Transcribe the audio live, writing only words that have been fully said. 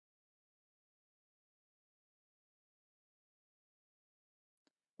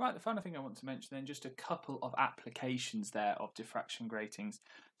Right, the final thing I want to mention then, just a couple of applications there of diffraction gratings.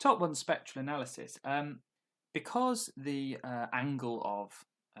 Top one, spectral analysis. Because the angle of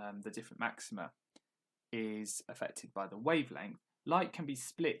the different maxima is affected by the wavelength, light can be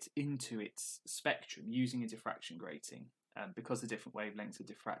split into its spectrum using a diffraction grating because the different wavelengths are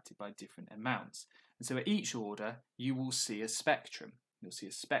diffracted by different amounts. And so at each order, you will see a spectrum. You'll see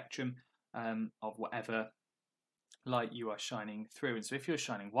a spectrum of whatever light you are shining through. And so if you're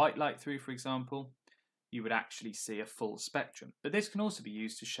shining white light through, for example, you would actually see a full spectrum. But this can also be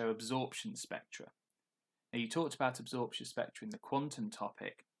used to show absorption spectra. Now, you talked about absorption spectra in the quantum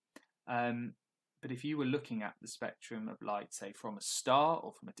topic, but if you were looking at the spectrum of light, say from a star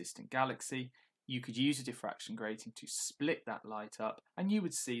or from a distant galaxy, you could use a diffraction grating to split that light up, and you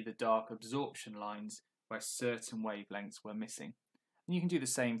would see the dark absorption lines where certain wavelengths were missing. And you can do the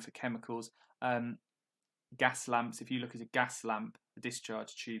same for chemicals. Gas lamps, if you look at a gas lamp, a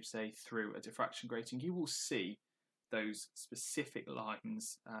discharge tube, say, through a diffraction grating, you will see those specific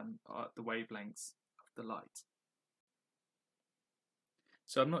lines, the wavelengths of the light.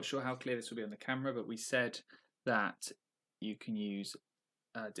 So I'm not sure how clear this will be on the camera, but we said that you can use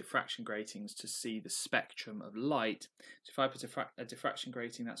diffraction gratings to see the spectrum of light. So if I put a diffraction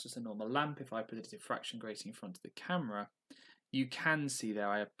grating, that's just a normal lamp. If I put a diffraction grating in front of the camera, you can see there,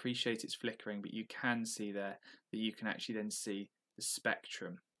 I appreciate it's flickering, but you can see there that you can actually then see the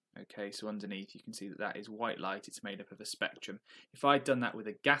spectrum. Okay, so underneath you can see that that is white light, it's made up of a spectrum. If I'd done that with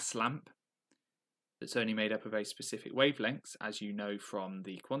a gas lamp that's only made up of very specific wavelengths, as you know from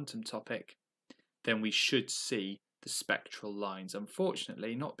the quantum topic, then we should see the spectral lines.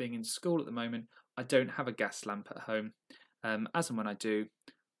 Unfortunately, not being in school at the moment, I don't have a gas lamp at home. As and when I do,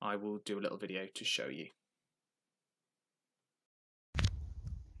 I will do a little video to show you.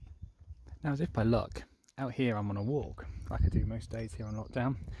 Now, as if by luck, out here I'm on a walk, like I do most days here on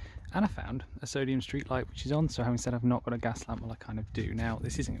lockdown, and I found a sodium street light which is on, so having said I've not got a gas lamp, well I kind of do. Now,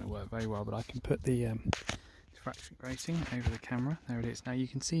 this isn't going to work very well, but I can put the diffraction grating over the camera. There it is. Now you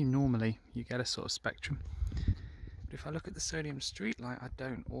can see normally you get a sort of spectrum, but if I look at the sodium street light, I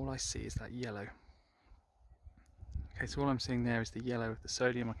don't. All I see is that yellow. Okay, so all I'm seeing there is the yellow of the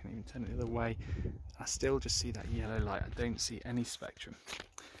sodium. I can even turn it the other way. I still just see that yellow light. I don't see any spectrum.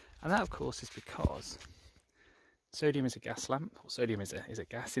 And that, of course, is because sodium is a gas lamp, or sodium is a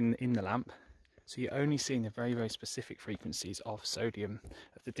gas in the lamp, so you're only seeing the very, very specific frequencies of sodium,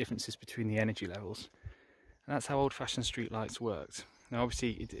 of the differences between the energy levels. And that's how old-fashioned street lights worked. Now,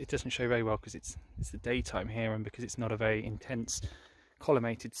 obviously, it doesn't show very well because it's the daytime here, and because it's not a very intense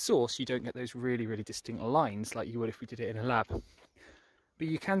collimated source, you don't get those really, really distinct lines like you would if we did it in a lab. But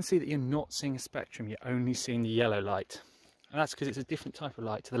you can see that you're not seeing a spectrum, you're only seeing the yellow light. And that's because it's a different type of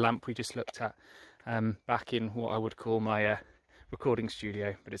light to the lamp we just looked at back in what I would call my recording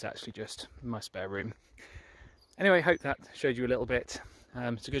studio, but it's actually just my spare room. Anyway, I hope that showed you a little bit.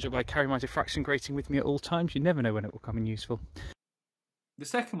 It's a good job I carry my diffraction grating with me at all times. You never know when it will come in useful. The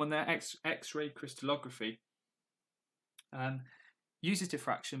second one there, X-ray crystallography, uses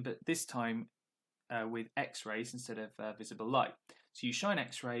diffraction, but this time with X-rays instead of visible light. So you shine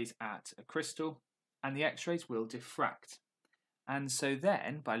X-rays at a crystal, and the X-rays will diffract. And so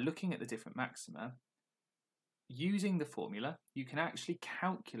then, by looking at the different maxima, using the formula, you can actually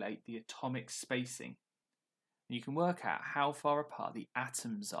calculate the atomic spacing. And you can work out how far apart the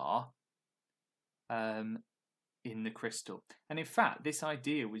atoms are in the crystal. And in fact, this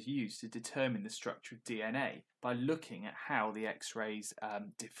idea was used to determine the structure of DNA by looking at how the X-rays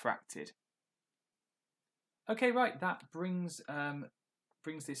diffracted. Okay, right, that brings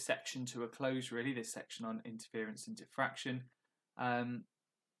this section to a close, really, this section on interference and diffraction.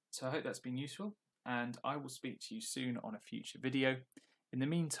 So I hope that's been useful, and I will speak to you soon on a future video. In the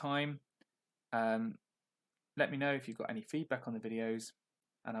meantime, let me know if you've got any feedback on the videos,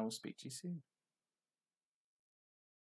 and I will speak to you soon.